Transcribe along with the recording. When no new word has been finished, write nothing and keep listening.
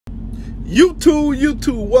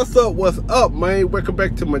YouTube, what's up, man? Welcome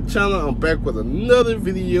back to my channel. I'm back with another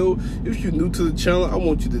video. If you're new to the channel, I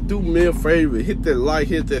want you to do me a favor, hit that like,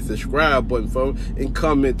 hit that subscribe button for me, and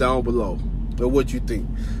comment down below on what you think.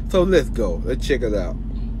 So let's go, let's check it out.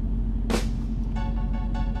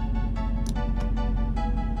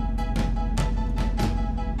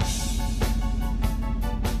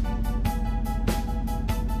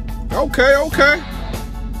 Okay.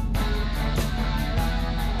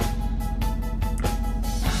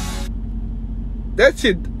 That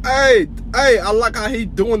shit, hey, I like how he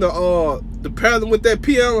doing the pattern with that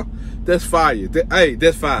piano. That's fire.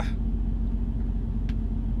 That's fire.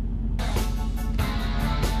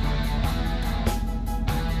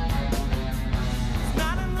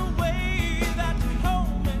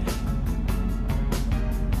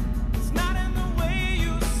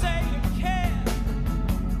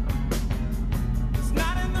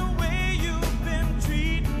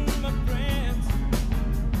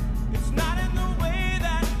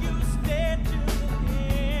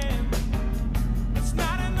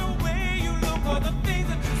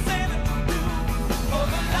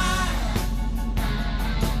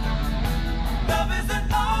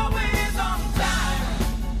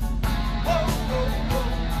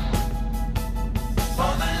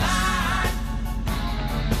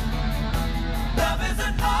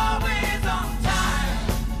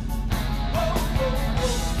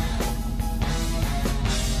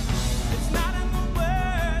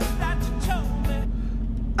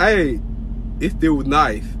 Hey, this dude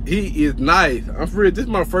nice. He is nice. I'm for real. This is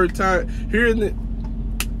my first time hearing it.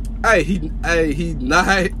 Hey, he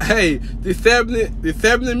nice. Hey, the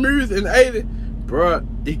 70 mirrors and 80, bro,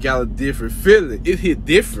 it got a different feeling. It hit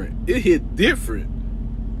different.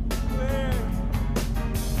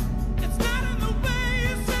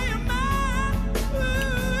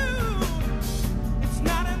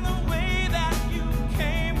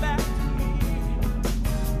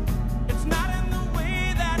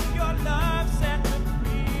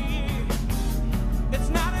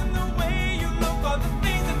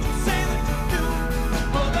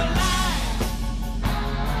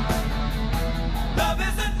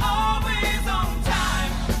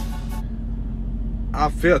 I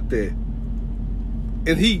felt that,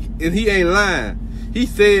 and he ain't lying. He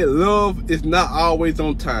said love is not always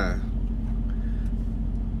on time.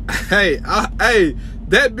 I ain't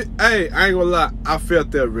gonna lie. I felt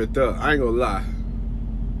that right there. I ain't gonna lie.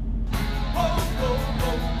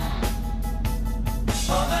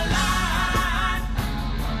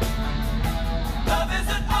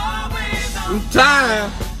 On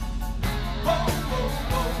time.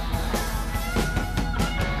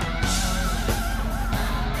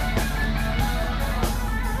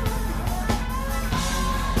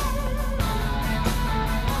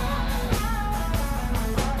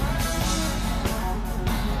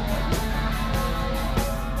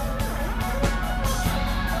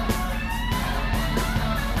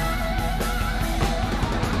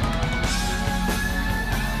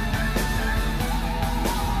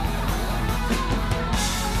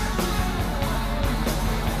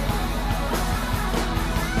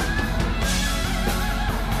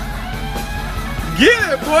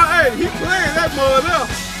 Get it, boy. Hey, he playing that mother up.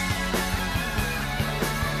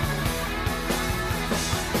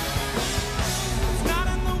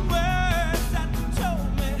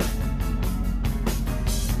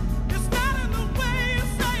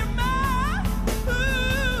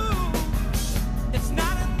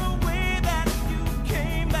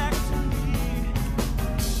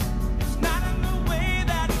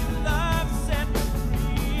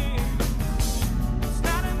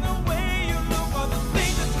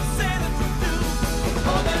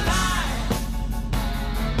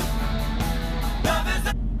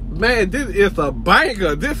 Man, this is a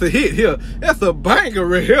banger. This is a hit here. That's a banger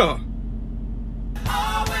right here. Always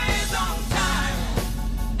on time.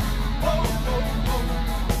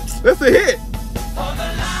 That's a hit. For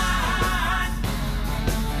the line.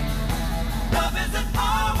 Love isn't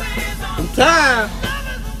always on time.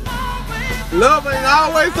 Love ain't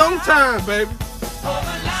always on time, baby. For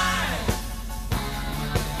the line.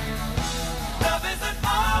 Love isn't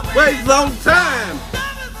always Always on time.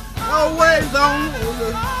 Always on.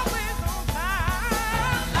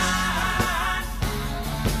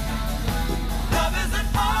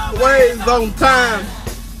 Always on time.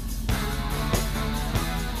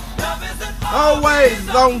 Always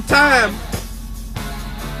on time.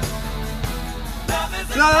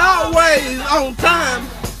 Not always on time.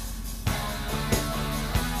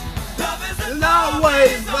 Not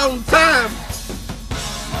always on time.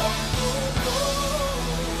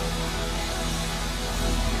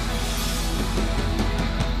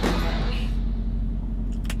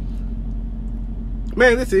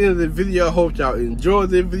 Man, that's the end of the video. I hope y'all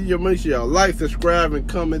enjoyed this video. Make sure y'all like, subscribe, and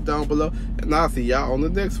comment down below. And I'll see y'all on the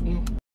next one.